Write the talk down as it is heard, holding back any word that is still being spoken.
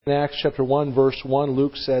In Acts chapter 1, verse 1,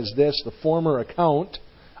 Luke says this, "The former account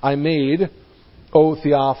I made, O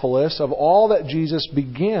Theophilus, of all that Jesus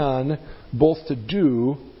began both to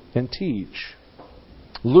do and teach."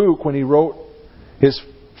 Luke, when he wrote his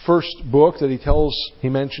first book that he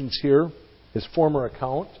mentions here, his former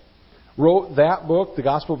account, wrote that book, the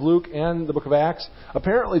Gospel of Luke and the book of Acts,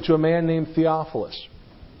 apparently to a man named Theophilus.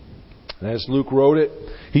 And as Luke wrote it,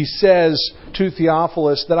 he says to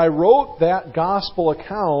Theophilus that I wrote that gospel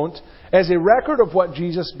account as a record of what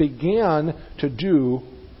Jesus began to do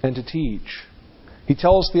and to teach. He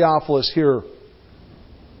tells Theophilus here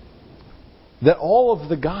that all of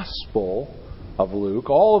the gospel of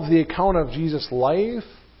Luke, all of the account of Jesus' life,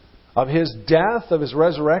 of His death, of His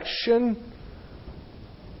resurrection,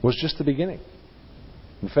 was just the beginning.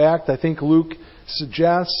 In fact, I think Luke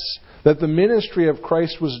suggests that the ministry of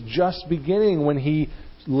Christ was just beginning when He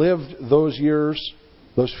lived those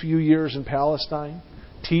few years in Palestine,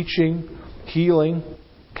 teaching, healing,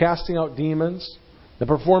 casting out demons, and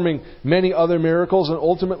performing many other miracles, and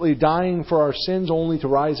ultimately dying for our sins only to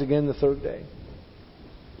rise again the third day.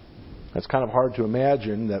 It's kind of hard to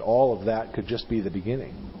imagine that all of that could just be the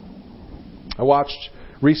beginning. I watched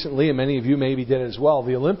recently, and many of you maybe did as well,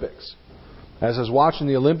 the Olympics. As I was watching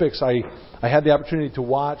the Olympics, I had the opportunity to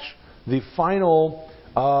watch the final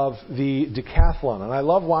of the decathlon. And I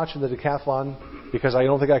love watching the decathlon because I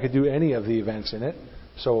don't think I could do any of the events in it.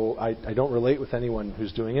 So I don't relate with anyone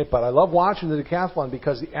who's doing it. But I love watching the decathlon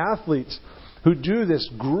because the athletes who do this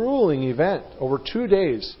grueling event over 2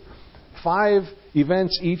 days, 5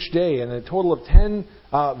 events each day, and a total of 10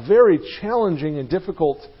 very challenging and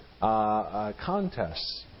difficult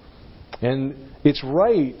contests. And it's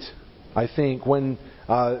right, I think, when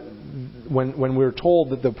we're told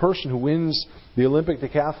that the person who wins the Olympic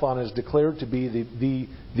decathlon is declared to be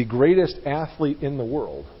the greatest athlete in the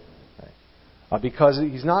world. Because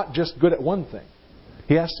he's not just good at one thing.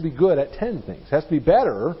 He has to be good at 10 things. He has to be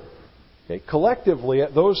better, collectively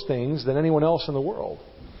at those things than anyone else in the world.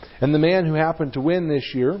 And the man who happened to win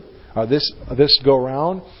this year, this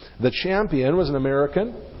go-round, the champion was an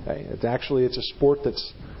American. It's a sport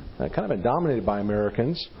that's kind of been dominated by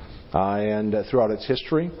Americans and throughout its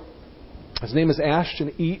history. His name is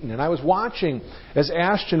Ashton Eaton, and I was watching as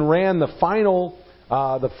Ashton ran the final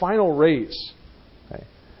race.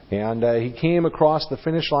 And he came across the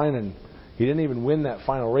finish line, and he didn't even win that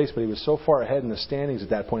final race, but he was so far ahead in the standings at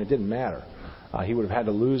that point it didn't matter. He would have had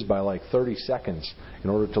to lose by like 30 seconds in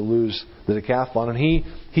order to lose the decathlon. And he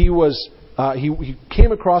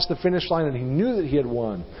came across the finish line, and he knew that he had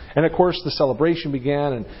won. And of course, the celebration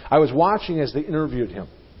began, and I was watching as they interviewed him.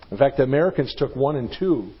 In fact, the Americans took 1 and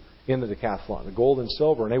 2 in the decathlon, the gold and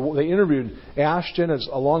silver. And they interviewed Ashton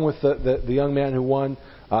along with the young man who won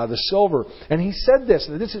the silver. And he said this,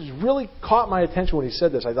 and this has really caught my attention when he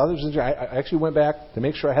said this. I thought it was interesting. I actually went back to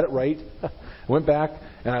make sure I had it right. I went back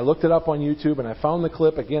and I looked it up on YouTube, and I found the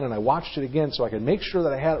clip again, and I watched it again so I could make sure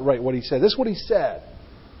that I had it right, what he said. This is what he said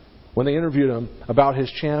when they interviewed him about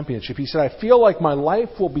his championship. He said, "I feel like my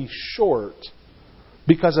life will be short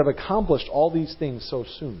because I've accomplished all these things so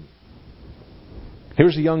soon."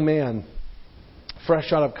 Here's a young man,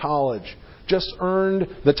 fresh out of college, just earned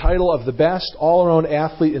the title of the best all-around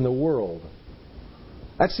athlete in the world.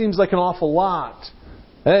 That seems like an awful lot.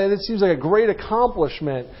 It seems like a great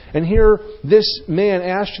accomplishment. And here, this man,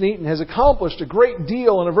 Ashton Eaton, has accomplished a great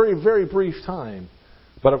deal in a very, very brief time.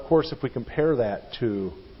 But of course, if we compare that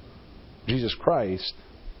to Jesus Christ,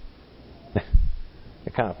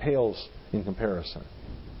 it kind of pales in comparison.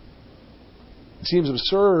 It seems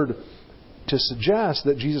absurd to suggest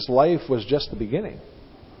that Jesus' life was just the beginning.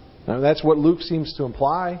 Now, that's what Luke seems to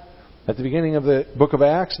imply at the beginning of the book of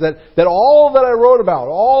Acts, that all that I wrote about,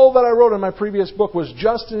 all that I wrote in my previous book was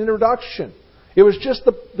just an introduction. It was just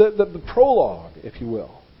the prologue, if you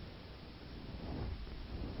will.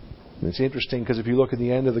 And it's interesting because if you look at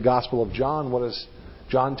the end of the Gospel of John, what does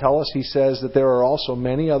John tell us? He says that there are also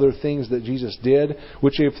many other things that Jesus did,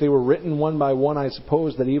 which if they were written one by one, I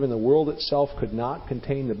suppose that even the world itself could not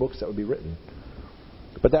contain the books that would be written.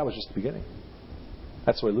 But that was just the beginning.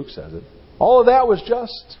 That's the way Luke says it. All of that was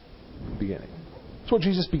just the beginning. That's what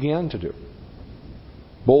Jesus began to do.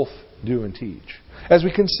 Both do and teach. As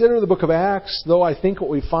we consider the book of Acts, though, I think what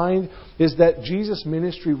we find is that Jesus'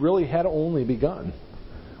 ministry really had only begun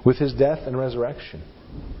with His death and resurrection.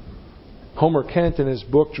 Homer Kent, in his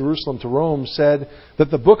book Jerusalem to Rome, said that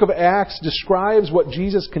the book of Acts describes what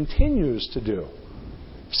Jesus continues to do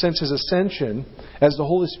since His ascension as the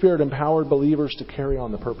Holy Spirit empowered believers to carry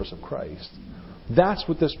on the purpose of Christ. That's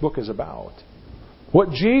what this book is about.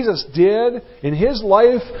 What Jesus did in His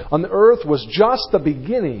life on the earth was just the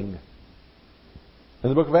beginning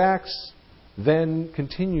And the book of Acts then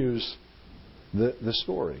continues the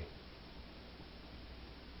story.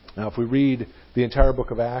 Now, if we read the entire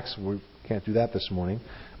book of Acts, we can't do that this morning,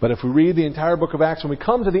 but if we read the entire book of Acts, when we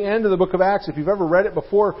come to the end of the book of Acts, if you've ever read it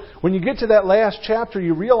before, when you get to that last chapter,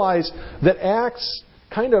 you realize that Acts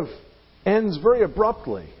kind of ends very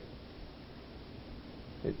abruptly.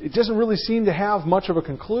 It doesn't really seem to have much of a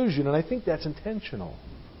conclusion, and I think that's intentional.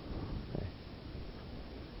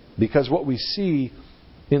 Because what we see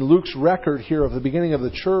in Luke's record here of the beginning of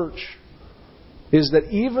the church is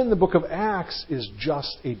that even the book of Acts is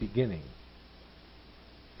just a beginning.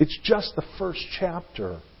 It's just the first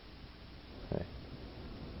chapter. Okay.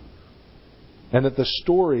 And that the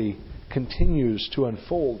story continues to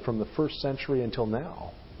unfold from the first century until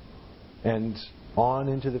now. And on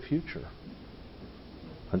into the future.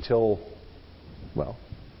 Until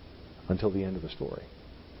the end of the story.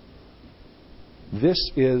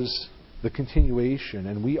 This is the continuation,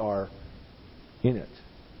 and we are in it.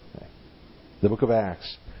 Okay. The book of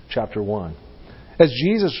Acts, chapter 1. As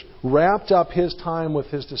Jesus wrapped up His time with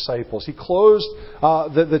His disciples, He closed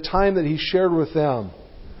the time that He shared with them.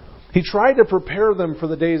 He tried to prepare them for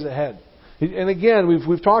the days ahead. And again,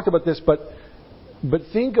 we've talked about this, but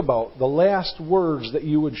think about the last words that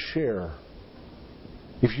you would share.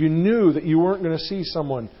 If you knew that you weren't going to see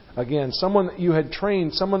someone again, someone that you had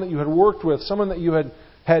trained, someone that you had worked with, someone that you had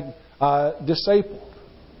discipled.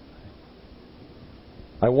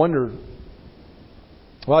 I wonder.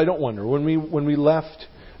 Well, I don't wonder. When we left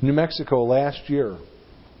New Mexico last year,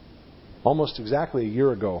 almost exactly a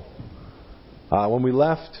year ago, when we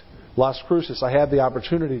left Las Cruces, I had the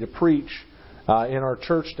opportunity to preach in our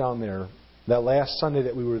church down there that last Sunday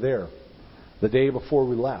that we were there, the day before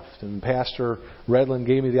we left. And Pastor Redland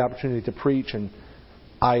gave me the opportunity to preach, and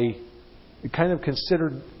I kind of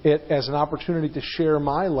considered it as an opportunity to share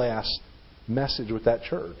my last message with that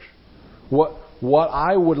church. What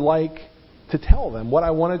I would like to tell them, what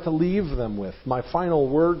I wanted to leave them with, my final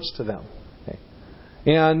words to them. Okay.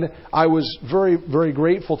 And I was very, very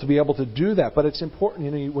grateful to be able to do that. But it's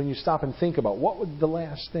important, when you stop and think about what would the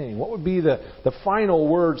last thing, what would be the final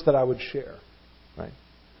words that I would share. Right?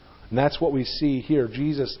 And that's what we see here.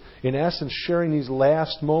 Jesus, in essence, sharing these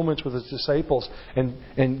last moments with His disciples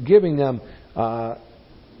and giving them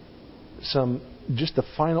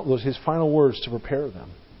His final words to prepare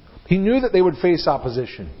them. He knew that they would face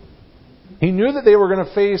opposition. He knew that they were going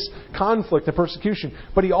to face conflict and persecution,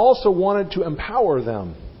 but He also wanted to empower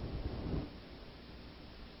them.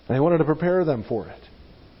 And He wanted to prepare them for it.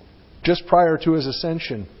 Just prior to His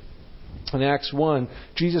ascension, in Acts 1,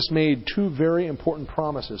 Jesus made two very important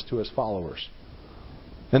promises to His followers.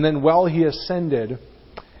 And then while He ascended,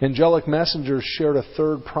 angelic messengers shared a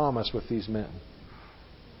third promise with these men.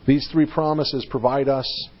 These three promises provide us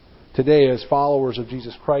today as followers of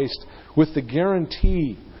Jesus Christ with the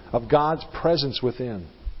guarantee of God's presence within,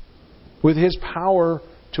 with His power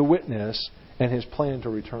to witness and His plan to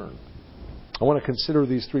return. I want to consider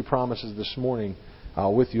these three promises this morning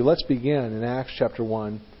with you. Let's begin in Acts chapter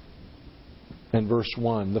 1 and verse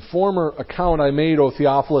 1. The former account I made, O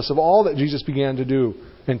Theophilus, of all that Jesus began to do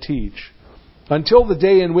and teach, until the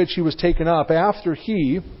day in which He was taken up, after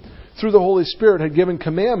He, through the Holy Spirit, had given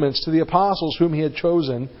commandments to the apostles whom He had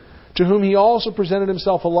chosen, to whom He also presented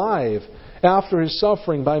Himself alive, after His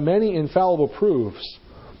suffering by many infallible proofs,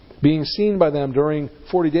 being seen by them during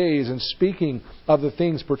 40 days, and speaking of the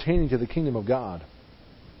things pertaining to the kingdom of God.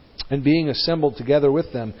 And being assembled together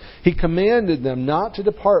with them, He commanded them not to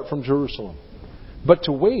depart from Jerusalem, but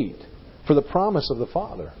to wait for the promise of the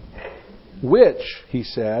Father, which, He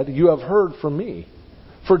said, you have heard from me.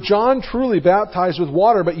 For John truly baptized with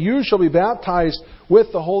water, but you shall be baptized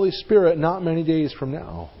with the Holy Spirit not many days from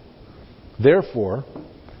now. Therefore,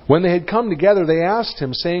 when they had come together, they asked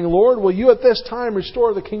Him, saying, Lord, will you at this time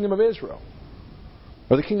restore the kingdom of Israel?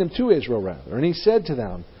 Or the kingdom to Israel, rather. And He said to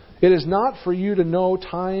them, it is not for you to know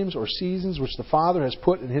times or seasons which the Father has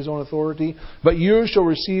put in His own authority, but you shall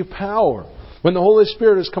receive power when the Holy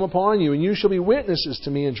Spirit has come upon you, and you shall be witnesses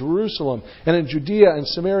to me in Jerusalem and in Judea and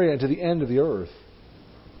Samaria and to the end of the earth.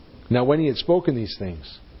 Now when He had spoken these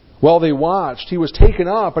things, while they watched, He was taken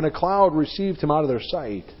up, and a cloud received Him out of their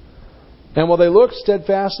sight. And while they looked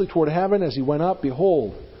steadfastly toward heaven as He went up,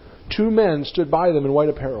 behold, two men stood by them in white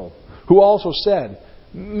apparel, who also said,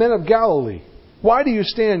 Men of Galilee, why do you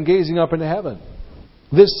stand gazing up into heaven?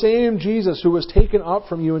 This same Jesus who was taken up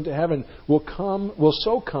from you into heaven will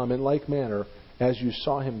so come in like manner as you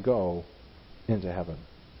saw Him go into heaven.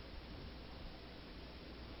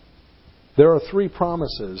 There are three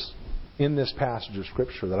promises in this passage of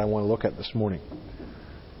Scripture that I want to look at this morning.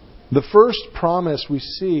 The first promise we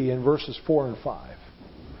see in verses 4 and 5.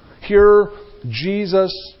 Here,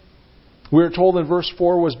 Jesus, we are told in verse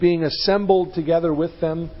 4, was being assembled together with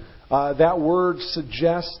them. That word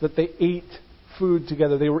suggests that they ate food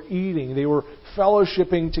together. They were eating. They were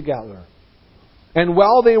fellowshipping together. And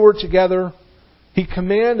while they were together, He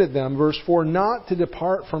commanded them, verse 4, not to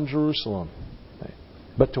depart from Jerusalem,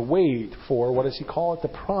 but to wait for, what does He call it? The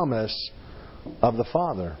promise of the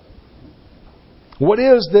Father. What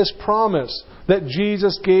is this promise that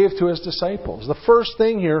Jesus gave to His disciples? The first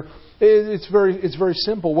thing here, it's very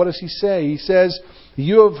simple. What does He say? He says,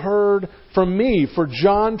 "You have heard from me, for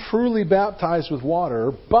John truly baptized with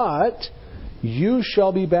water, but you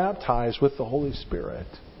shall be baptized with the Holy Spirit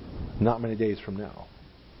not many days from now."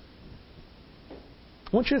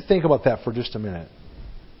 I want you to think about that for just a minute.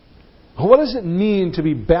 What does it mean to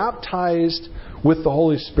be baptized with the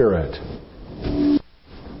Holy Spirit?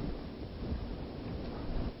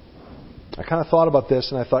 I kind of thought about this,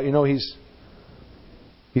 and I thought,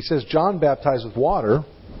 he says John baptized with water.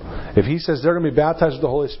 If he says they're going to be baptized with the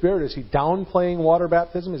Holy Spirit, is he downplaying water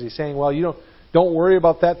baptism? Is he saying, well, don't worry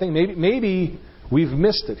about that thing? Maybe we've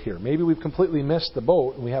missed it here. Maybe we've completely missed the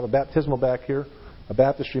boat, and we have a baptismal back here, a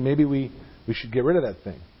baptistry. Maybe we should get rid of that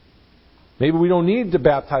thing. Maybe we don't need to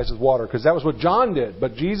baptize with water because that was what John did.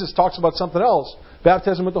 But Jesus talks about something else,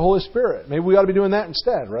 baptism with the Holy Spirit. Maybe we ought to be doing that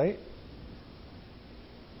instead, right?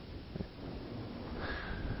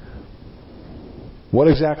 What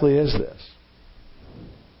exactly is this?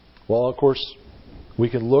 Well, of course, we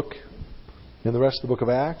can look in the rest of the book of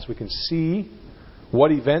Acts. We can see what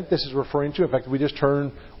event this is referring to. In fact, if we just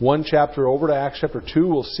turn one chapter over to Acts chapter 2,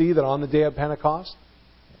 we'll see that on the day of Pentecost,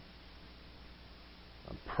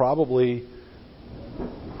 probably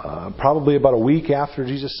about a week after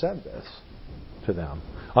Jesus said this to them,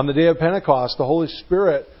 on the day of Pentecost, the Holy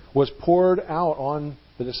Spirit was poured out on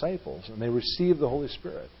the disciples, and they received the Holy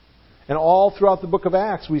Spirit. And all throughout the book of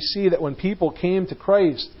Acts, we see that when people came to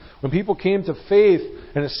Christ, when people came to faith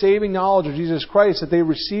and a saving knowledge of Jesus Christ, that they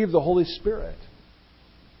received the Holy Spirit.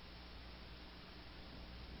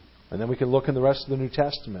 And then we can look in the rest of the New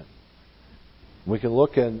Testament. We can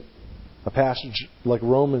look in a passage like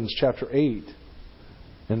Romans chapter 8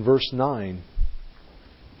 and verse 9,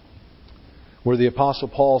 where the Apostle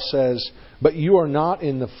Paul says, "But you are not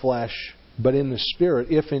in the flesh, but in the Spirit,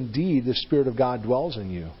 if indeed the Spirit of God dwells in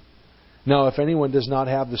you. Now, if anyone does not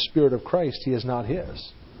have the Spirit of Christ, he is not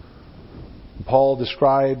his." Paul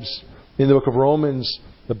describes in the book of Romans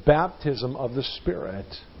the baptism of the Spirit.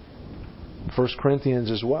 1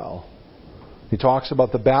 Corinthians as well. He talks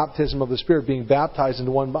about the baptism of the Spirit, being baptized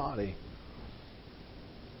into one body.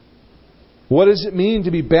 What does it mean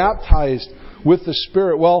to be baptized with the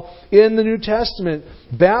Spirit? Well, in the New Testament,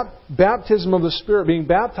 baptism of the Spirit, being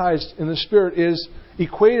baptized in the Spirit, is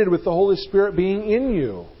equated with the Holy Spirit being in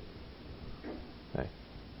you. Okay.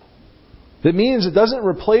 That means it doesn't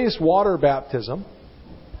replace water baptism,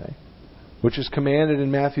 okay, which is commanded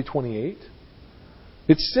in Matthew 28.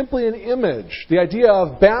 It's simply an image. The idea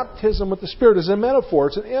of baptism with the Spirit is a metaphor.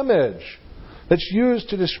 It's an image that's used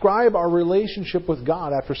to describe our relationship with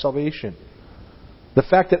God after salvation. The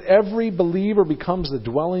fact that every believer becomes the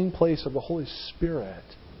dwelling place of the Holy Spirit.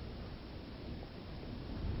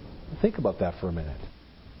 Think about that for a minute.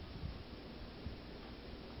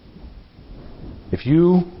 If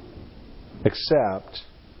you accept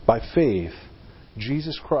by faith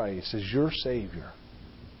Jesus Christ as your Savior,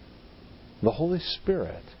 the Holy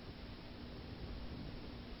Spirit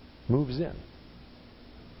moves in.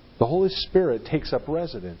 The Holy Spirit takes up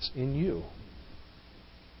residence in you.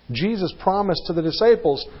 Jesus promised to the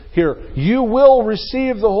disciples here, you will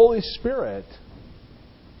receive the Holy Spirit.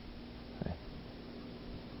 Okay.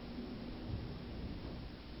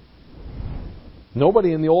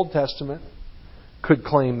 Nobody in the Old Testament could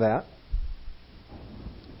claim that.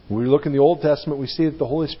 When we look in the Old Testament, we see that the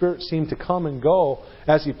Holy Spirit seemed to come and go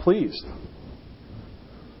as He pleased.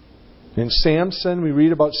 In Samson, we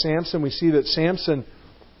read about Samson. We see that Samson,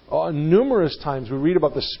 numerous times we read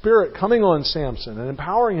about the Spirit coming on Samson and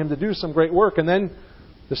empowering him to do some great work, and then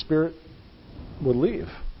the Spirit would leave.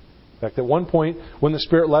 In fact, at one point, when the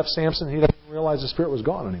Spirit left Samson, he didn't realize the Spirit was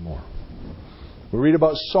gone anymore. We read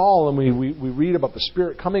about Saul, and we read about the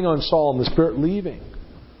Spirit coming on Saul and the Spirit leaving.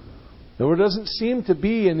 There doesn't seem to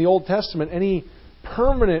be in the Old Testament any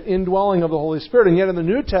permanent indwelling of the Holy Spirit, and yet in the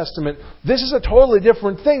New Testament, this is a totally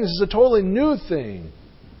different thing. This is a totally new thing.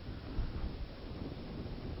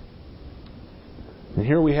 And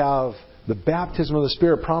here we have the baptism of the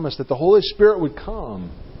Spirit promise that the Holy Spirit would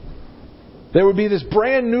come. There would be this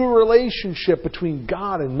brand new relationship between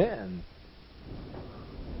God and men.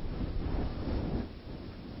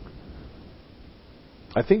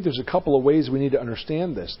 I think there's a couple of ways we need to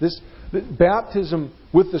understand this. This baptism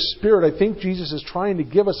with the Spirit, I think Jesus is trying to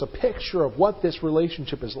give us a picture of what this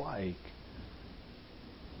relationship is like.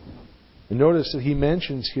 And notice that he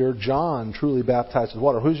mentions here John truly baptized with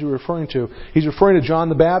water. Who's he referring to? He's referring to John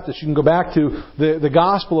the Baptist. You can go back to the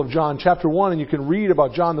Gospel of John, chapter 1, and you can read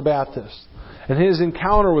about John the Baptist and his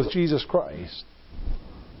encounter with Jesus Christ.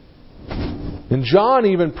 And John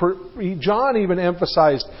even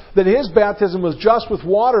emphasized that his baptism was just with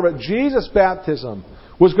water, but Jesus' baptism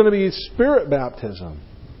was going to be Spirit baptism.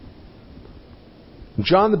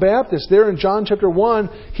 John the Baptist, there in John chapter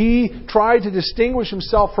 1, he tried to distinguish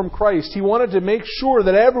himself from Christ. He wanted to make sure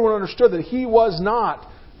that everyone understood that he was not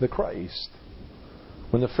the Christ.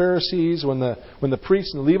 When the Pharisees, when the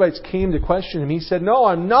priests and the Levites came to question him, he said, "No,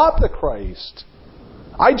 I'm not the Christ.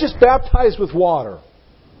 I just baptize with water."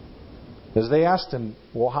 As they asked him,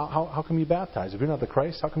 "Well, how come you baptize? If you're not the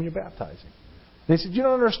Christ, how come you're baptizing?" And he said, "You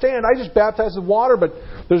don't understand. I just baptize with water, but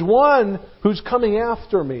there's one who's coming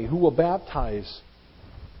after me who will baptize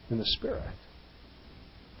in the Spirit."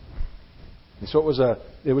 And so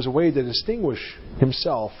it was a way to distinguish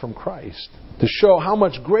himself from Christ, to show how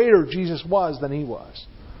much greater Jesus was than he was.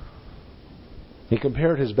 He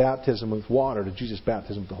compared his baptism with water to Jesus'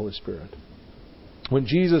 baptism with the Holy Spirit. When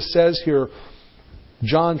Jesus says here,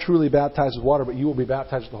 John truly baptized with water, but you will be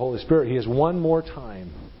baptized with the Holy Spirit, he is one more time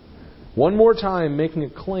making a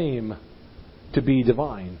claim to be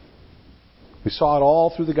divine. We saw it all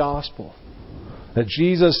through the Gospel. That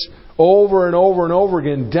Jesus, over and over and over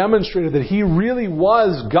again, demonstrated that He really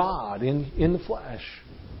was God in the flesh.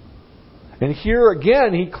 And here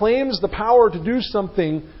again, He claims the power to do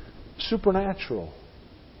something supernatural.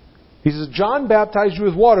 He says, John baptized you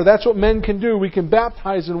with water. That's what men can do. We can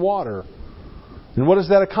baptize in water. And what does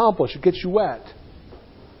that accomplish? It gets you wet.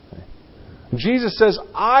 And Jesus says,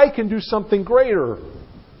 I can do something greater.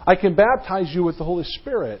 I can baptize you with the Holy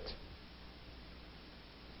Spirit.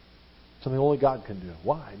 Something only God can do.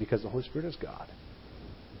 Why? Because the Holy Spirit is God.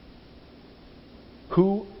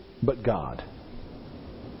 Who but God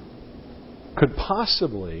could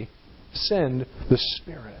possibly send the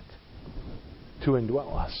Spirit to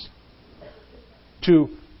indwell us, to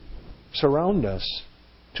surround us,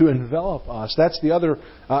 to envelop us? That's the other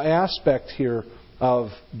aspect here of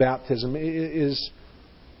baptism, is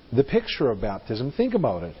the picture of baptism. Think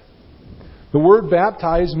about it. The word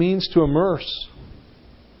baptize means to immerse,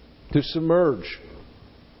 to submerge.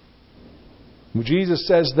 Jesus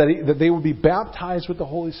says that they will be baptized with the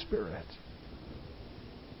Holy Spirit.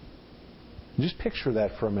 Just picture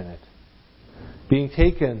that for a minute. Being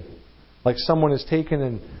taken, like someone is taken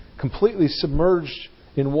and completely submerged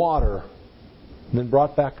in water and then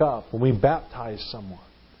brought back up when we baptize someone.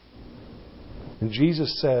 And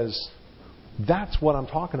Jesus says, that's what I'm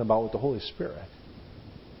talking about with the Holy Spirit.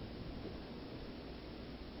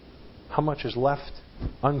 How much is left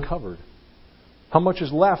uncovered? How much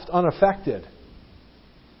is left unaffected?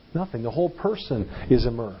 Nothing. The whole person is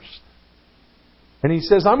immersed. And He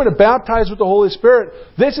says, I'm going to baptize with the Holy Spirit.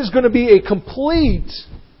 This is going to be a complete,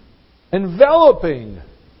 enveloping.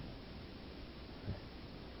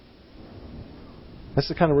 That's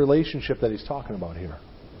the kind of relationship that He's talking about here.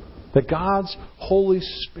 That God's Holy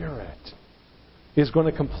Spirit is going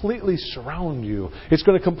to completely surround you. It's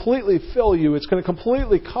going to completely fill you. It's going to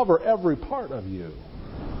completely cover every part of you.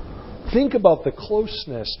 Think about the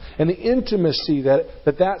closeness and the intimacy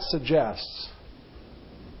that suggests.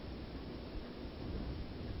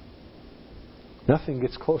 Nothing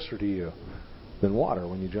gets closer to you than water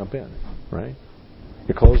when you jump in, right?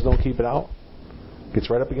 Your clothes don't keep it out. It gets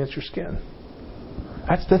right up against your skin.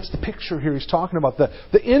 That's the picture here He's talking about.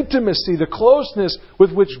 The intimacy, the closeness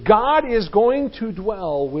with which God is going to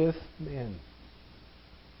dwell with men.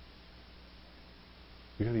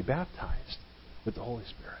 You're going to be baptized with the Holy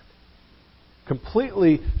Spirit.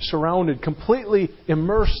 Completely surrounded, completely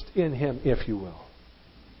immersed in Him, if you will.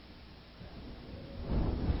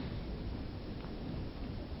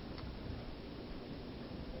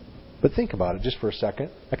 But think about it just for a second.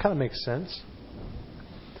 That kind of makes sense.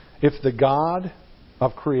 If the God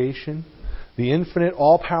of creation, the infinite,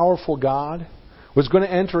 all-powerful God, was going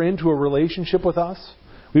to enter into a relationship with us,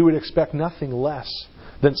 we would expect nothing less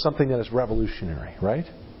than something that is revolutionary, right?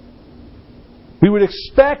 We would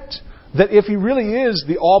expect that if He really is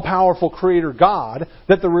the all-powerful Creator God,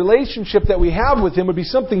 that the relationship that we have with Him would be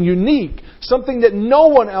something unique, something that no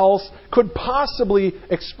one else could possibly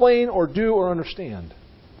explain or do or understand.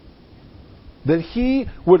 That He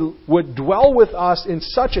would dwell with us in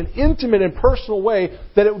such an intimate and personal way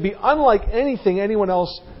that it would be unlike anything anyone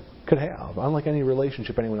else could have, unlike any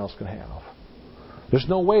relationship anyone else could have. There's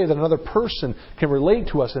no way that another person can relate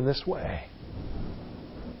to us in this way.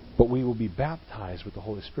 But we will be baptized with the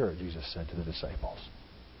Holy Spirit, Jesus said to the disciples.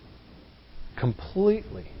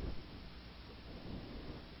 Completely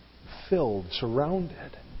filled,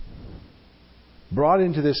 surrounded, brought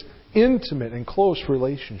into this intimate and close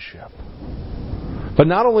relationship. But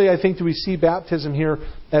not only, I think, do we see baptism here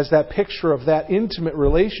as that picture of that intimate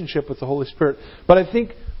relationship with the Holy Spirit, but I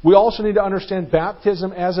think we also need to understand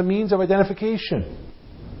baptism as a means of identification.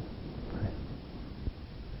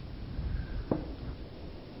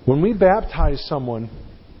 When we baptize someone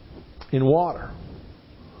in water,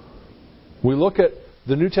 we look at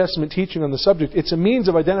the New Testament teaching on the subject. It's a means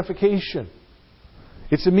of identification.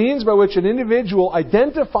 It's a means by which an individual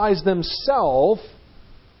identifies themselves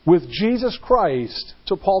with Jesus Christ.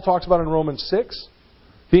 So Paul talks about in Romans 6,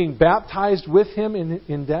 being baptized with Him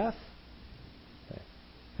in death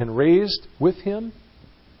and raised with Him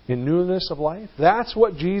in newness of life. That's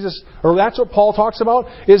what Paul talks about,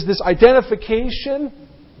 is this identification.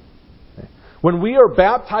 When we are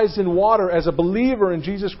baptized in water as a believer in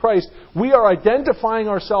Jesus Christ, we are identifying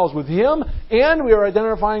ourselves with Him and we are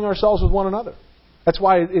identifying ourselves with one another. That's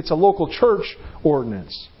why it's a local church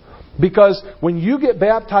ordinance. Because when you get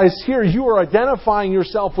baptized here, you are identifying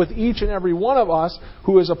yourself with each and every one of us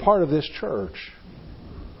who is a part of this church.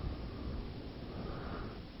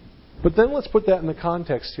 But then let's put that in the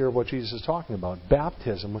context here of what Jesus is talking about.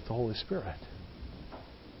 Baptism with the Holy Spirit.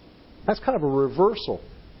 That's kind of a reversal.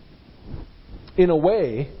 In a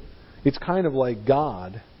way, it's kind of like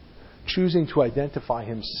God choosing to identify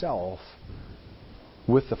Himself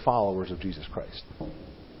with the followers of Jesus Christ.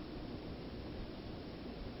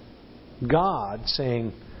 God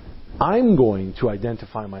saying, I'm going to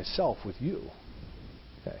identify myself with you.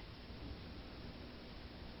 Okay.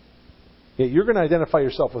 Yeah, you're going to identify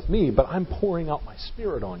yourself with me, but I'm pouring out my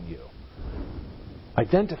Spirit on you.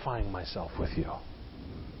 Identifying myself with you.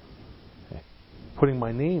 Okay. Putting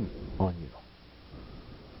my name on you.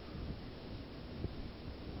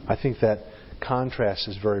 I think that contrast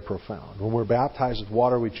is very profound. When we're baptized with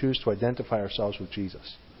water, we choose to identify ourselves with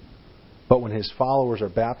Jesus. But when His followers are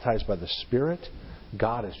baptized by the Spirit,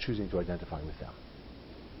 God is choosing to identify with them.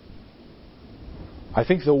 I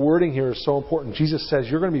think the wording here is so important. Jesus says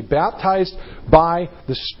you're going to be baptized by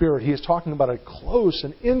the Spirit. He is talking about a close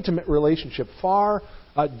and intimate relationship, far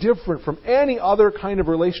different from any other kind of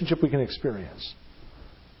relationship we can experience.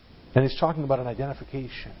 And He's talking about an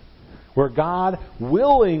identification, where God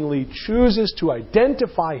willingly chooses to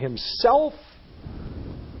identify Himself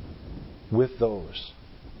with those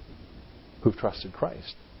who've trusted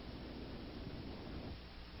Christ.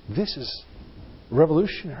 This is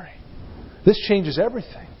revolutionary. This changes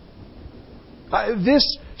everything. This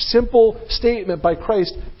simple statement by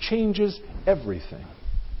Christ changes everything.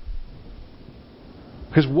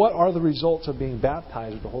 Because what are the results of being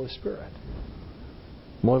baptized with the Holy Spirit?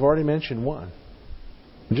 Well, I've already mentioned one.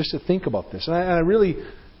 And just to think about this. And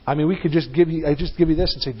we could just give you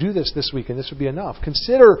this and say, do this week, and this would be enough.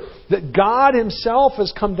 Consider that God Himself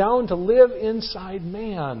has come down to live inside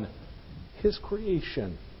man, His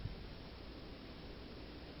creation.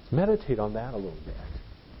 Meditate on that a little bit.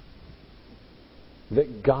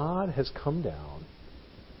 That God has come down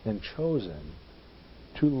and chosen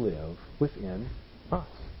to live within us.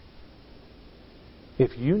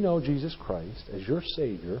 If you know Jesus Christ as your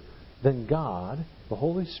Savior, then God, the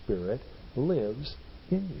Holy Spirit, lives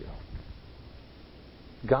in you.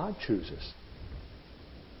 God chooses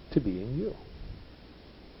to be in you.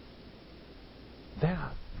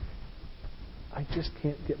 That, I just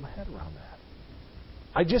can't get my head around that.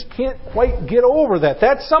 I just can't quite get over that.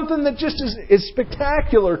 That's something that just is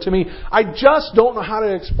spectacular to me. I just don't know how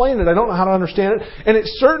to explain it. I don't know how to understand it. And it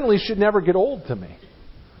certainly should never get old to me.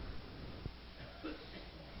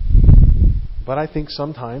 But I think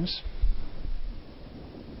sometimes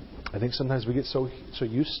we get so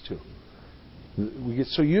used to. We get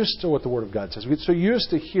so used to what the Word of God says. We get so used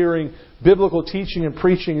to hearing biblical teaching and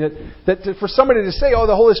preaching that for somebody to say, oh,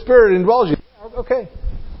 the Holy Spirit indwells you. Okay.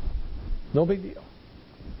 No big deal.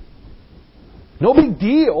 No big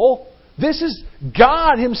deal. This is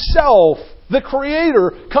God Himself, the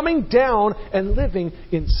Creator, coming down and living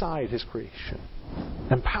inside His creation.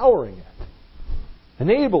 Empowering it.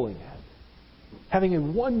 Enabling it. Having a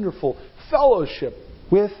wonderful fellowship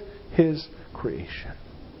with His creation.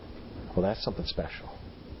 Well, that's something special.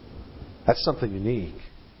 That's something unique.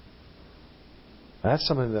 That's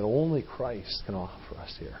something that only Christ can offer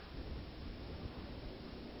us here.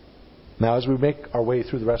 Now, as we make our way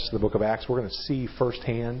through the rest of the book of Acts, we're going to see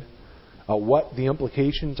firsthand what the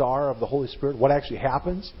implications are of the Holy Spirit, what actually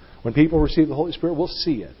happens when people receive the Holy Spirit. We'll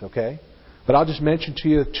see it, okay? But I'll just mention to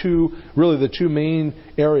you the two main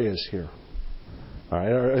areas here. All right,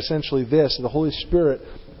 are essentially this: the Holy Spirit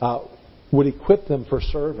would equip them for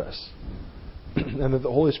service, and that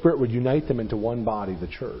the Holy Spirit would unite them into one body, the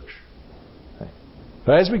church. Okay.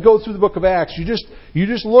 But as we go through the book of Acts, you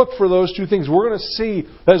just look for those two things. We're going to see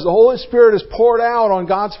as the Holy Spirit is poured out on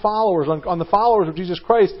God's followers, on the followers of Jesus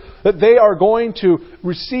Christ, that they are going to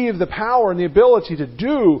receive the power and the ability to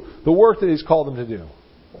do the work that He's called them to do.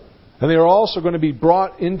 And they are also going to be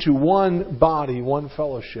brought into one body, one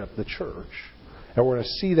fellowship, the church. And we're going to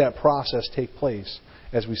see that process take place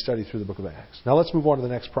as we study through the book of Acts. Now let's move on to the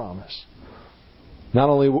next promise. Not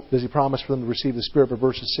only does He promise for them to receive the Spirit, but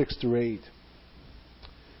verses 6 through 8.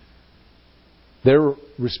 Their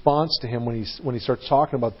response to Him when He starts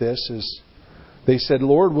talking about this is, they said,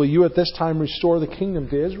 Lord, will You at this time restore the kingdom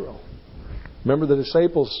to Israel? Remember, the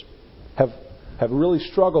disciples have really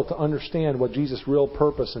struggled to understand what Jesus' real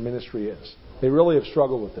purpose and ministry is. They really have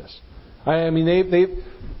struggled with this. I mean,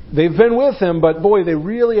 they've been with Him, but boy, they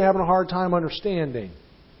really are having a hard time understanding.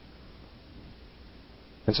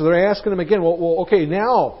 And so they're asking Him again, well, okay,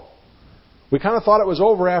 now, we kind of thought it was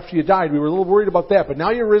over after You died. We were a little worried about that, but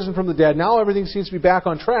now You're risen from the dead. Now everything seems to be back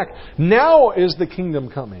on track. Now is the kingdom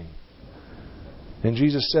coming. And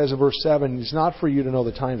Jesus says in verse 7, It's not for you to know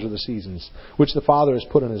the times or the seasons, which the Father has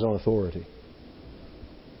put in His own authority.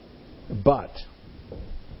 But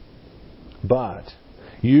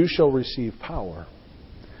you shall receive power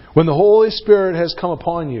when the Holy Spirit has come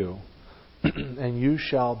upon you, and you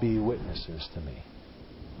shall be witnesses to Me.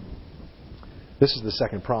 This is the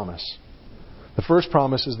second promise. The first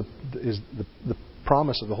promise is the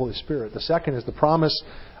promise of the Holy Spirit. The second is the promise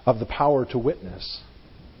of the power to witness.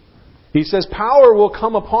 He says, power will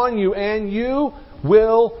come upon you, and you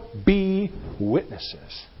will be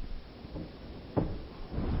witnesses.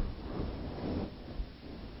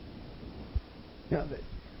 Now, did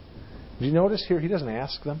you notice here? He doesn't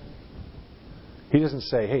ask them. He doesn't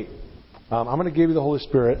say, hey, I'm going to give you the Holy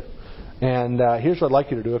Spirit, and here's what I'd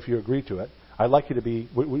like you to do if you agree to it. I'd like you to be,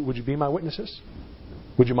 would you be my witnesses?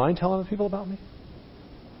 Would you mind telling the people about Me?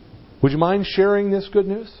 Would you mind sharing this good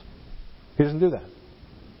news? He doesn't do that.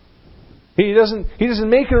 He doesn't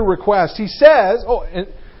make it a request. He says,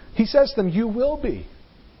 to them, you will be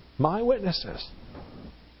my witnesses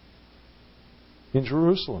in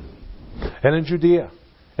Jerusalem, and in Judea,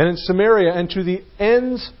 and in Samaria, and to the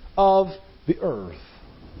ends of the earth.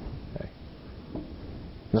 Okay.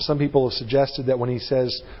 Now, some people have suggested that when he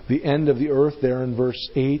says the end of the earth there in verse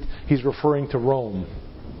 8, he's referring to Rome.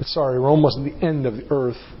 But sorry, Rome wasn't the end of the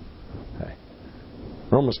earth. Okay.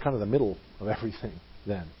 Rome was kind of the middle of everything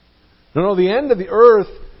then. No, the end of the earth,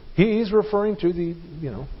 he's referring to the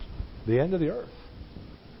end of the earth.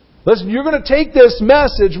 Listen, you're going to take this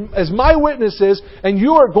message as my witnesses, and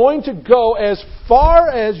you are going to go as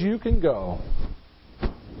far as you can go.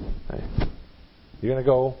 Okay. You're going to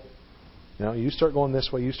go, you start going this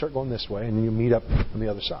way, you start going this way, and then you meet up on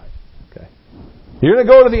the other side. Okay. You're going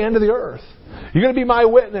to go to the end of the earth. You're going to be my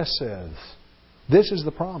witnesses. This is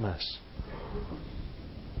the promise.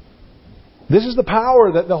 This is the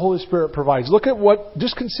power that the Holy Spirit provides.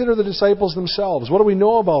 Just consider the disciples themselves. What do we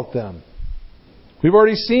know about them? We've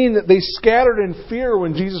already seen that they scattered in fear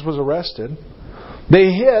when Jesus was arrested.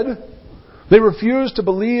 They hid. They refused to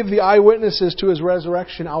believe the eyewitnesses to His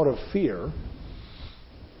resurrection out of fear.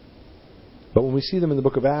 But when we see them in the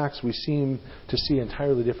book of Acts, we seem to see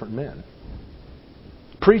entirely different men.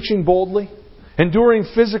 Preaching boldly, enduring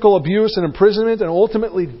physical abuse and imprisonment, and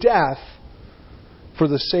ultimately death for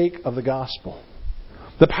the sake of the gospel.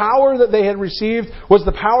 The power that they had received was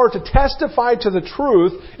the power to testify to the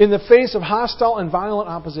truth in the face of hostile and violent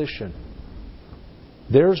opposition.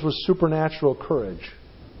 Theirs was supernatural courage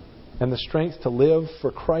and the strength to live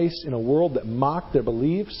for Christ in a world that mocked their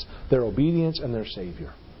beliefs, their obedience, and their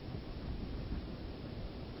Savior.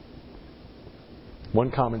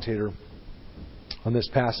 One commentator on this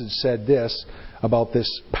passage said this about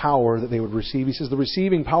this power that they would receive. He says, the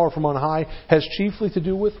receiving power from on high has chiefly to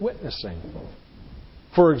do with witnessing.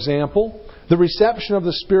 For example, the reception of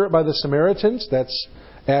the Spirit by the Samaritans, that's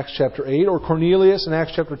Acts chapter 8, or Cornelius in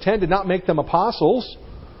Acts chapter 10, did not make them apostles,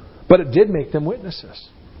 but it did make them witnesses.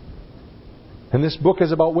 And this book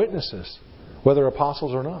is about witnesses, whether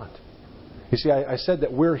apostles or not. You see, I said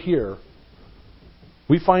that we're here.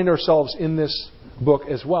 We find ourselves in this book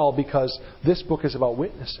as well because this book is about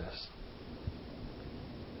witnesses,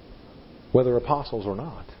 whether apostles or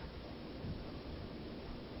not.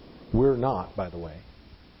 We're not, by the way,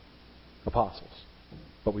 apostles,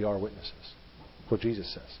 but we are witnesses. That's what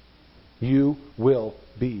Jesus says. You will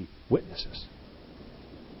be witnesses.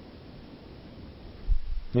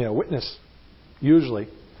 Witness usually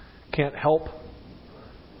can't help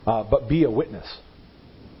but be a witness.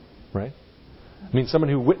 Right? I mean, someone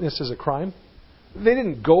who witnesses a crime, they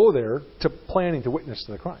didn't go there to planning to witness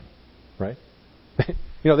to the crime. Right? They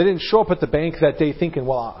didn't show up at the bank that day thinking,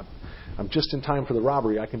 well, I'm just in time for the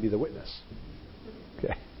robbery, I can be the witness.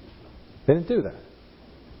 Okay. They didn't do that.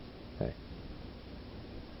 Okay.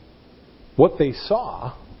 What they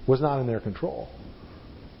saw was not in their control.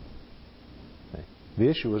 Okay. The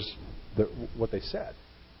issue was what they said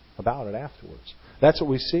about it afterwards. That's what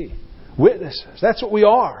we see. Witnesses. That's what we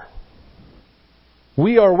are.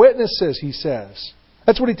 We are witnesses, he says.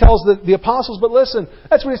 That's what he tells the apostles. But listen,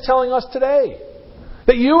 that's what he's telling us today.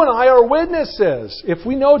 That you and I are witnesses. If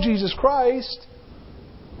we know Jesus Christ,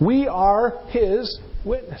 we are His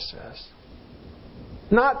witnesses.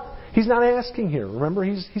 He's not asking here. Remember,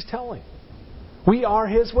 he's telling. We are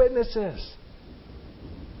His witnesses.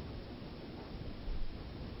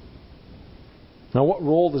 Now, what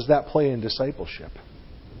role does that play in discipleship?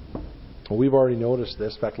 Well, we've already noticed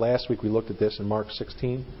this. In fact, last week we looked at this in Mark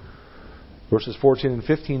 16, verses 14 and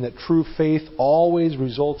 15, that true faith always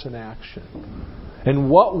results in action.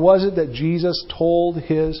 And what was it that Jesus told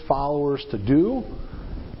His followers to do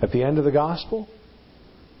at the end of the gospel?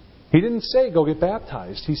 He didn't say, go get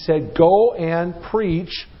baptized. He said, go and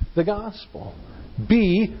preach the gospel.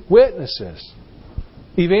 Be witnesses.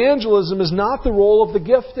 Evangelism is not the role of the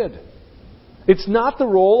gifted. It's not the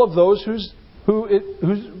role of those whose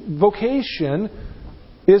vocation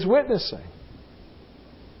is witnessing.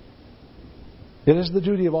 It is the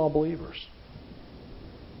duty of all believers.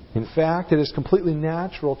 In fact, it is completely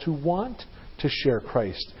natural to want to share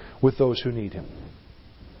Christ with those who need Him,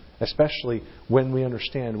 especially when we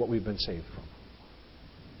understand what we've been saved from.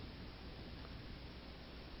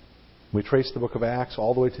 We trace the book of Acts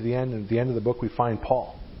all the way to the end, and at the end of the book we find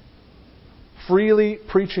Paul freely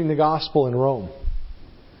preaching the gospel in Rome.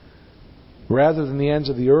 Rather than the ends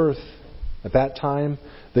of the earth, at that time,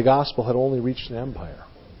 the gospel had only reached an empire.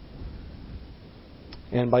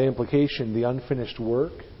 And by implication, the unfinished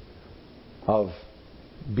work of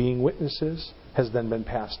being witnesses has then been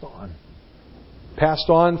passed on. Passed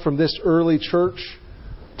on from this early church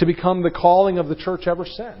to become the calling of the church ever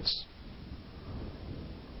since.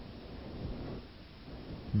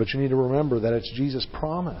 But you need to remember that it's Jesus'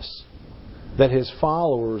 promise that His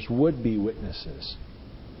followers would be witnesses.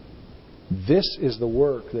 This is the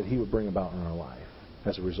work that He would bring about in our life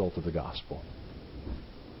as a result of the gospel.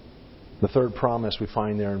 The third promise we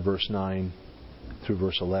find there in verse 9 through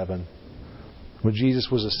verse 11. When Jesus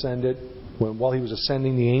was ascended, while He was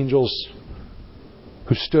ascending, the angels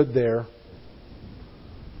who stood there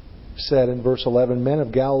said in verse 11, Men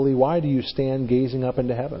of Galilee, why do you stand gazing up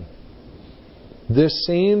into heaven? This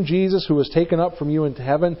same Jesus who was taken up from you into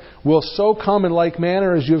heaven will so come in like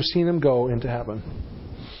manner as you have seen Him go into heaven.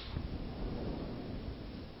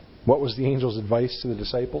 What was the angel's advice to the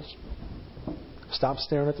disciples? Stop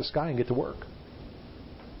staring at the sky and get to work.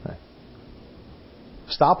 Okay.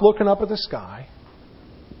 Stop looking up at the sky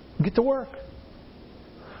and get to work.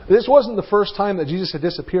 This wasn't the first time that Jesus had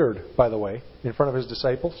disappeared, by the way, in front of His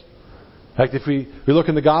disciples. In fact, if we look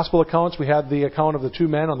in the gospel accounts, we had the account of the two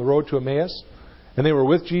men on the road to Emmaus. And they were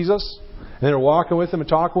with Jesus, and they were walking with Him and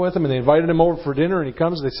talking with Him, and they invited Him over for dinner, and He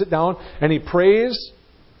comes, and they sit down, and He prays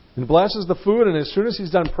and blesses the food, and as soon as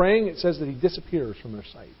He's done praying, it says that He disappears from their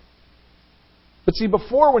sight. But see,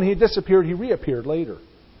 before when He disappeared, He reappeared later.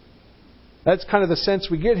 That's kind of the sense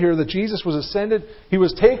we get here, that Jesus was ascended, He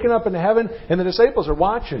was taken up into heaven, and the disciples are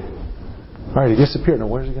watching. All right, He disappeared. Now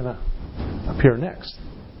where's He going to appear next?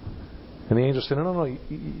 And the angel said, no,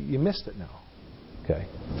 you missed it now. Okay.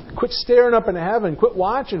 Quit staring up into heaven. Quit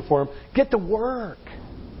watching for Him. Get to work.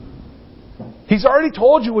 He's already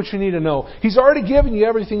told you what you need to know. He's already given you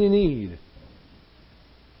everything you need.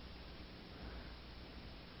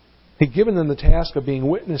 He'd given them the task of being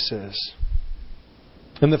witnesses.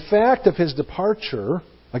 And the fact of His departure,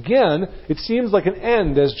 again, it seems like an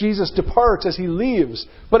end as Jesus departs, as He leaves.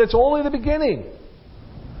 But it's only the beginning.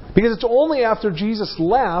 Because it's only after Jesus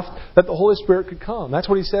left that the Holy Spirit could come. That's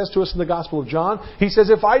what He says to us in the Gospel of John. He says,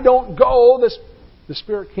 if I don't go, the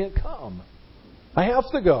Spirit can't come. I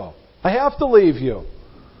have to go. I have to leave you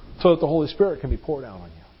so that the Holy Spirit can be poured out on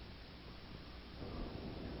you.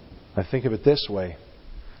 I think of it this way.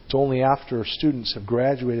 It's only after students have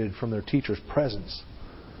graduated from their teacher's presence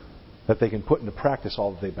that they can put into practice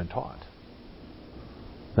all that they've been taught.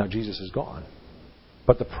 Now Jesus is gone.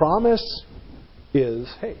 But the promise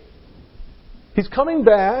is, hey, He's coming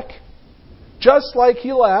back just like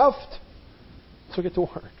He left, so get to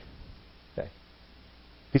work. Okay.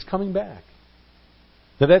 He's coming back.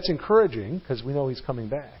 Now that's encouraging because we know He's coming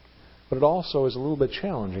back. but it also is a little bit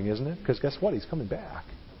challenging, isn't it? Because guess what? He's coming back.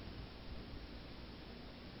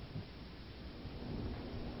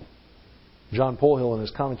 John Polhill, in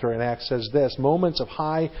his commentary on Acts, says this: moments of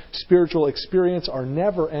high spiritual experience are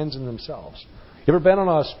never ends in themselves. You ever been on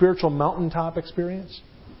a spiritual mountaintop experience?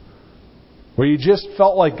 Where you just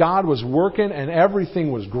felt like God was working and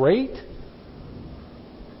everything was great?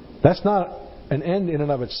 That's not an end in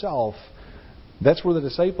and of itself. That's where the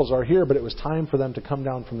disciples are here, but it was time for them to come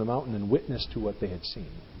down from the mountain and witness to what they had seen.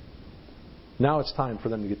 Now it's time for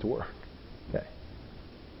them to get to work. Okay.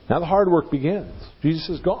 Now the hard work begins. Jesus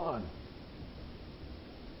is gone.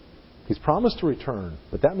 He's promised to return,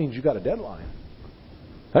 but that means you've got a deadline.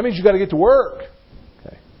 That means you've got to get to work.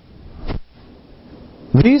 Okay.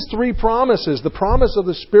 These three promises, the promise of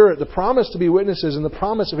the Spirit, the promise to be witnesses, and the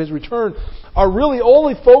promise of His return, are really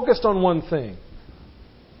only focused on one thing.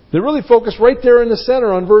 They're really focused right there in the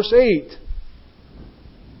center on verse 8.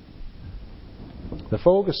 They're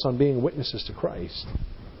focused on being witnesses to Christ.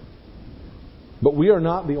 But we are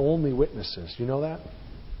not the only witnesses. You know that?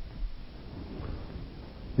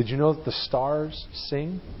 Did you know that the stars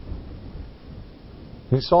sing?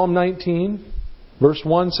 In Psalm 19, verse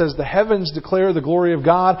 1 says, "The heavens declare the glory of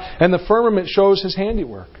God, and the firmament shows His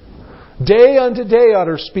handiwork. Day unto day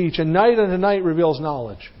utters speech, and night unto night reveals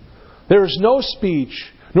knowledge. There is no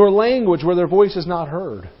speech, nor language where their voice is not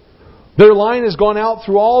heard. Their line has gone out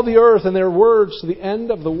through all the earth, and their words to the end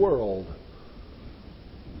of the world."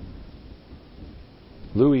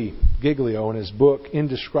 Louis Giglio, in his book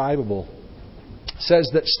Indescribable, says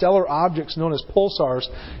that stellar objects known as pulsars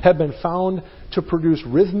have been found to produce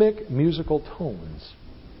rhythmic musical tones.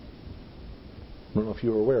 I don't know if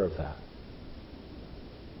you were aware of that.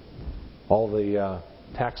 All the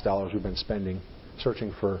tax dollars we've been spending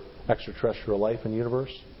searching for extraterrestrial life in the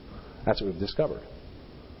universe, that's what we've discovered.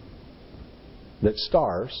 That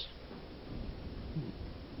stars,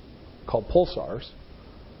 called pulsars,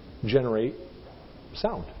 generate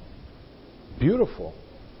sound. Beautiful,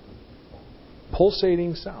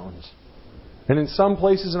 pulsating sounds. And in some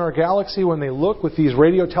places in our galaxy, when they look with these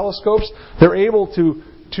radio telescopes, they're able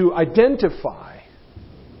to identify.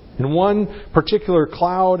 In one particular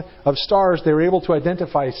cloud of stars, they were able to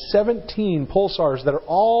identify 17 pulsars that are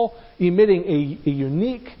all emitting a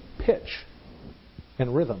unique pitch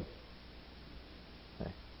and rhythm.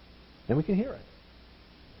 Okay. And we can hear it.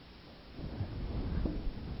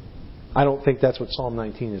 I don't think that's what Psalm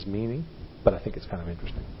 19 is meaning, but I think it's kind of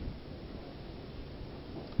interesting.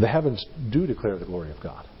 The heavens do declare the glory of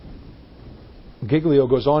God. Giglio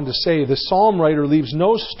goes on to say, the psalm writer leaves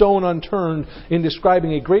no stone unturned in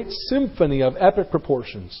describing a great symphony of epic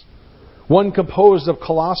proportions, one composed of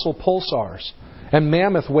colossal pulsars and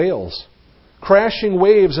mammoth whales, crashing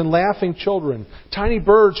waves and laughing children, tiny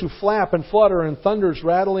birds who flap and flutter, and thunder's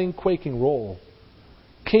rattling, quaking roll,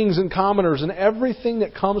 kings and commoners, and everything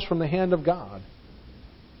that comes from the hand of God.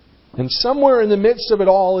 And somewhere in the midst of it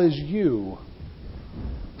all is you,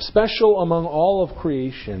 special among all of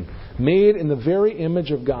creation, made in the very image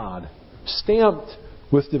of God, stamped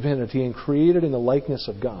with divinity, and created in the likeness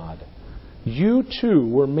of God. You too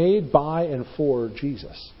were made by and for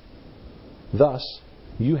Jesus. Thus,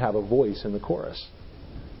 you have a voice in the chorus.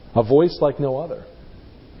 A voice like no other.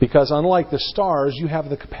 Because unlike the stars, you have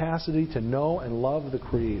the capacity to know and love the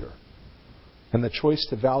Creator, and the choice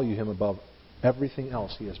to value Him above everything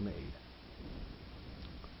else He has made.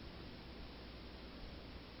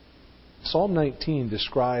 Psalm 19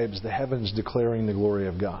 describes the heavens declaring the glory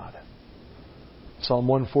of God. Psalm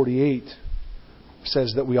 148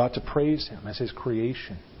 says that we ought to praise Him as His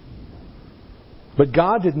creation. But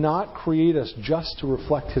God did not create us just to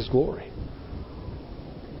reflect His glory.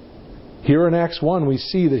 Here in Acts 1 we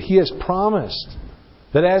see that He has promised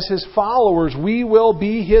that as His followers we will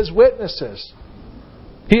be His witnesses.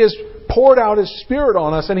 He has poured out His Spirit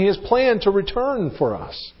on us, and He has planned to return for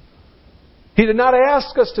us. He did not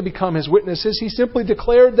ask us to become His witnesses. He simply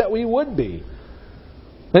declared that we would be.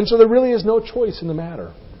 And so there really is no choice in the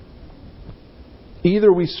matter.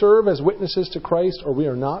 Either we serve as witnesses to Christ, or we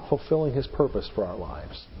are not fulfilling His purpose for our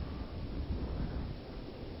lives.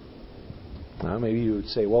 Now, maybe you would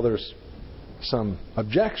say, well, there's some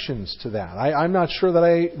objections to that. I'm not sure that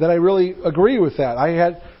I really agree with that. I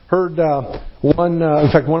had heard one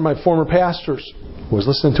of my former pastors was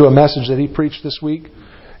listening to a message that he preached this week,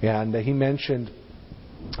 and he mentioned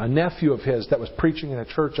a nephew of his that was preaching in a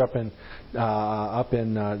church up in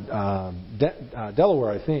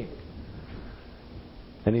Delaware, I think.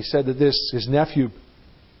 And he said that his nephew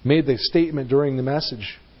made the statement during the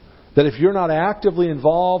message that if you're not actively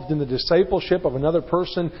involved in the discipleship of another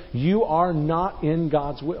person, you are not in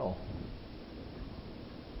God's will.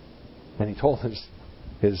 And he told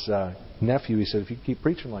his nephew, he said, if you keep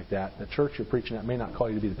preaching like that, the church you're preaching at may not call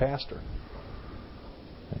you to be the pastor.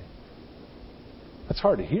 That's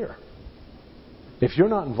hard to hear. If you're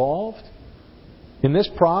not involved in this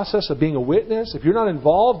process of being a witness, if you're not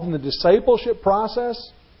involved in the discipleship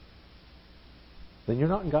process, then you're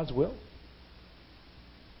not in God's will.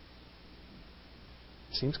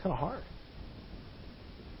 It seems kind of hard.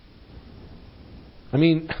 I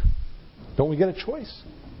mean, don't we get a choice?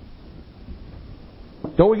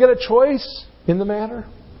 Don't we get a choice in the matter?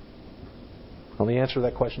 Well, the answer to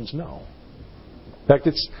that question is no. In fact,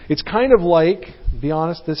 it's kind of like, to be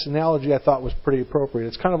honest, this analogy I thought was pretty appropriate.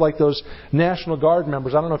 It's kind of like those National Guard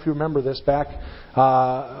members. I don't know if you remember this back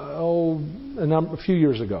a few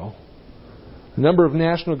years ago. A number of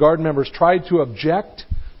National Guard members tried to object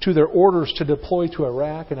to their orders to deploy to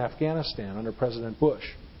Iraq and Afghanistan under President Bush.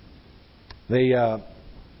 They,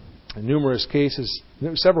 in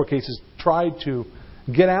several cases, tried to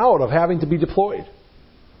get out of having to be deployed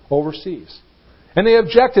overseas. And they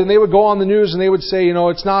objected, and they would go on the news and they would say,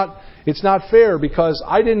 it's not fair because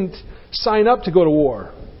I didn't sign up to go to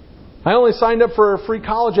war. I only signed up for a free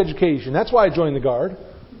college education. That's why I joined the Guard.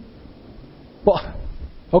 Well,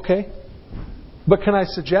 okay. But can I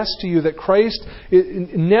suggest to you that Christ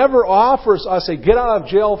never offers us a get out of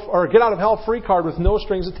jail or get out of hell free card with no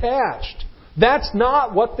strings attached. That's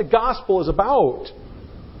not what the gospel is about.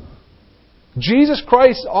 Jesus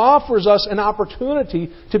Christ offers us an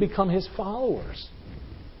opportunity to become His followers.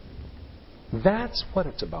 That's what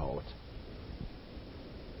it's about.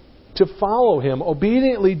 To follow Him,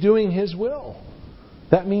 obediently doing His will.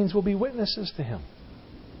 That means we'll be witnesses to Him.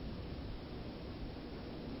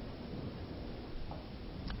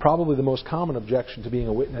 Probably the most common objection to being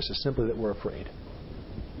a witness is simply that we're afraid.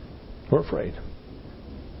 We're afraid.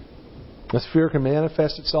 This fear can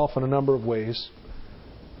manifest itself in a number of ways.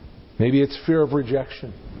 Maybe it's fear of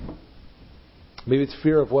rejection. Maybe it's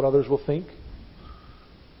fear of what others will think.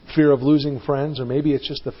 Fear of losing friends. Or maybe it's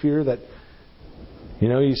just the fear that,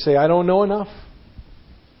 you say, I don't know enough.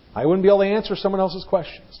 I wouldn't be able to answer someone else's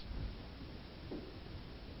questions.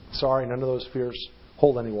 Sorry, none of those fears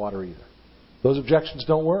hold any water either. Those objections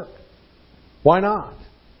don't work. Why not?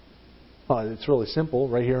 Well, it's really simple.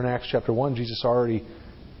 Right here in Acts chapter 1, Jesus already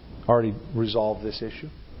resolved this issue.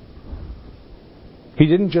 He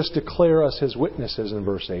didn't just declare us His witnesses in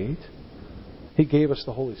verse 8. He gave us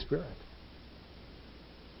the Holy Spirit.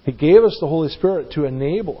 He gave us the Holy Spirit to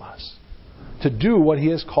enable us to do what He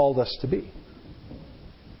has called us to be.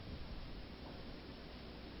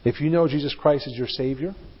 If you know Jesus Christ as your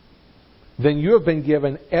Savior, then you have been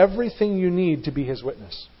given everything you need to be His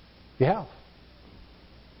witness. You have.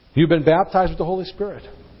 You've been baptized with the Holy Spirit.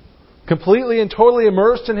 Completely and totally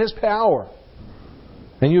immersed in His power.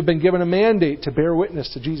 And you've been given a mandate to bear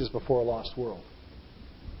witness to Jesus before a lost world.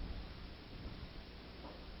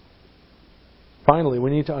 Finally,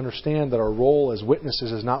 we need to understand that our role as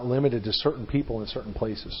witnesses is not limited to certain people in certain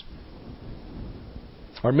places.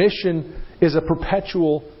 Our mission is a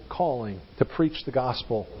perpetual calling to preach the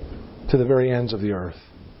gospel to the very ends of the earth.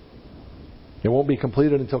 It won't be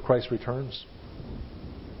completed until Christ returns.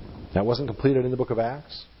 That wasn't completed in the book of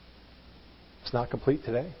Acts. It's not complete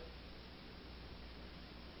today.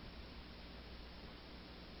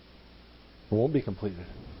 It won't be completed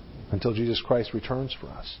until Jesus Christ returns for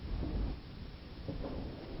us.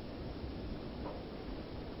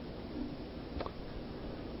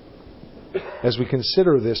 As we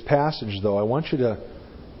consider this passage, though, I want you to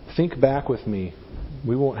think back with me.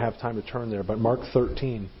 We won't have time to turn there, but Mark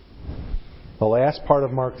 13. The last part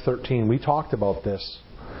of Mark 13, we talked about this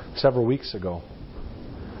several weeks ago.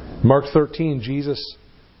 Mark 13, Jesus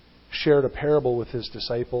shared a parable with His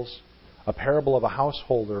disciples, a parable of a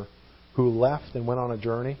householder who left and went on a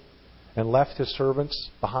journey and left his servants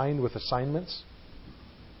behind with assignments.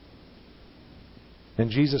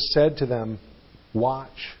 And Jesus said to them,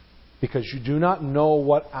 watch, because you do not know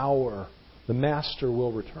what hour the master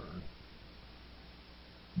will return.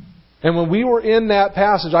 And when we were in that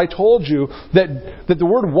passage, I told you that the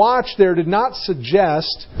word watch there did not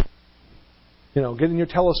suggest, getting your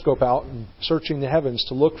telescope out and searching the heavens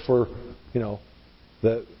to look for,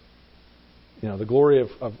 the glory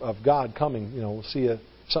of God coming. We'll see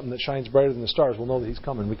something that shines brighter than the stars. We'll know that He's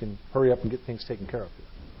coming. We can hurry up and get things taken care of.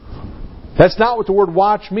 That's not what the word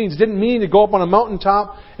watch means. It didn't mean to go up on a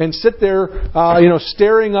mountaintop and sit there,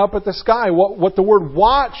 staring up at the sky. What the word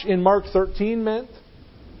watch in Mark 13 meant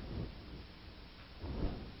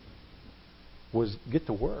was get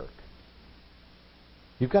to work.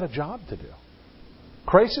 You've got a job to do.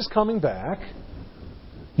 Christ is coming back.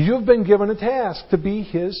 You have been given a task to be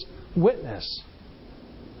His witness.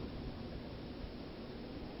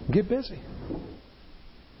 Get busy.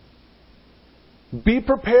 Be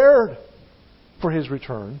prepared for His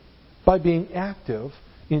return by being active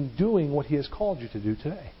in doing what He has called you to do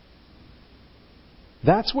today.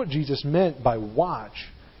 That's what Jesus meant by watch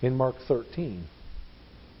in Mark 13.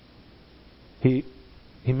 He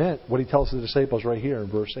meant what He tells the disciples right here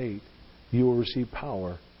in verse 8. You will receive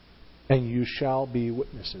power, and you shall be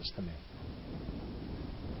witnesses to me.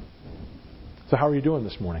 So how are you doing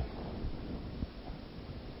this morning?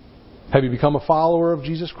 Have you become a follower of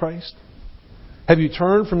Jesus Christ? Have you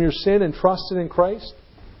turned from your sin and trusted in Christ?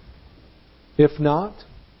 If not,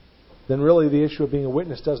 then really the issue of being a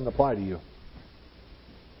witness doesn't apply to you.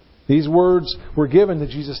 These words were given to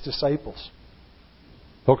Jesus' disciples.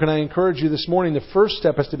 So can I encourage you this morning, the first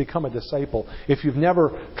step is to become a disciple. If you've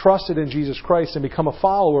never trusted in Jesus Christ and become a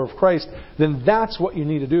follower of Christ, then that's what you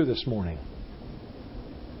need to do this morning.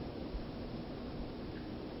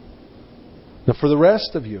 Now for the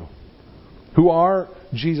rest of you who are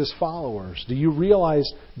Jesus followers, do you realize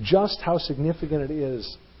just how significant it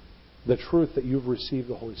is, the truth that you've received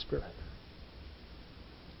the Holy Spirit?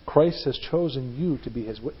 Christ has chosen you to be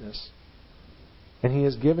His witness. And He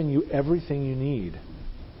has given you everything you need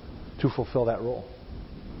to fulfill that role.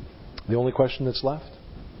 The only question that's left,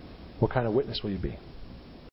 what kind of witness will you be?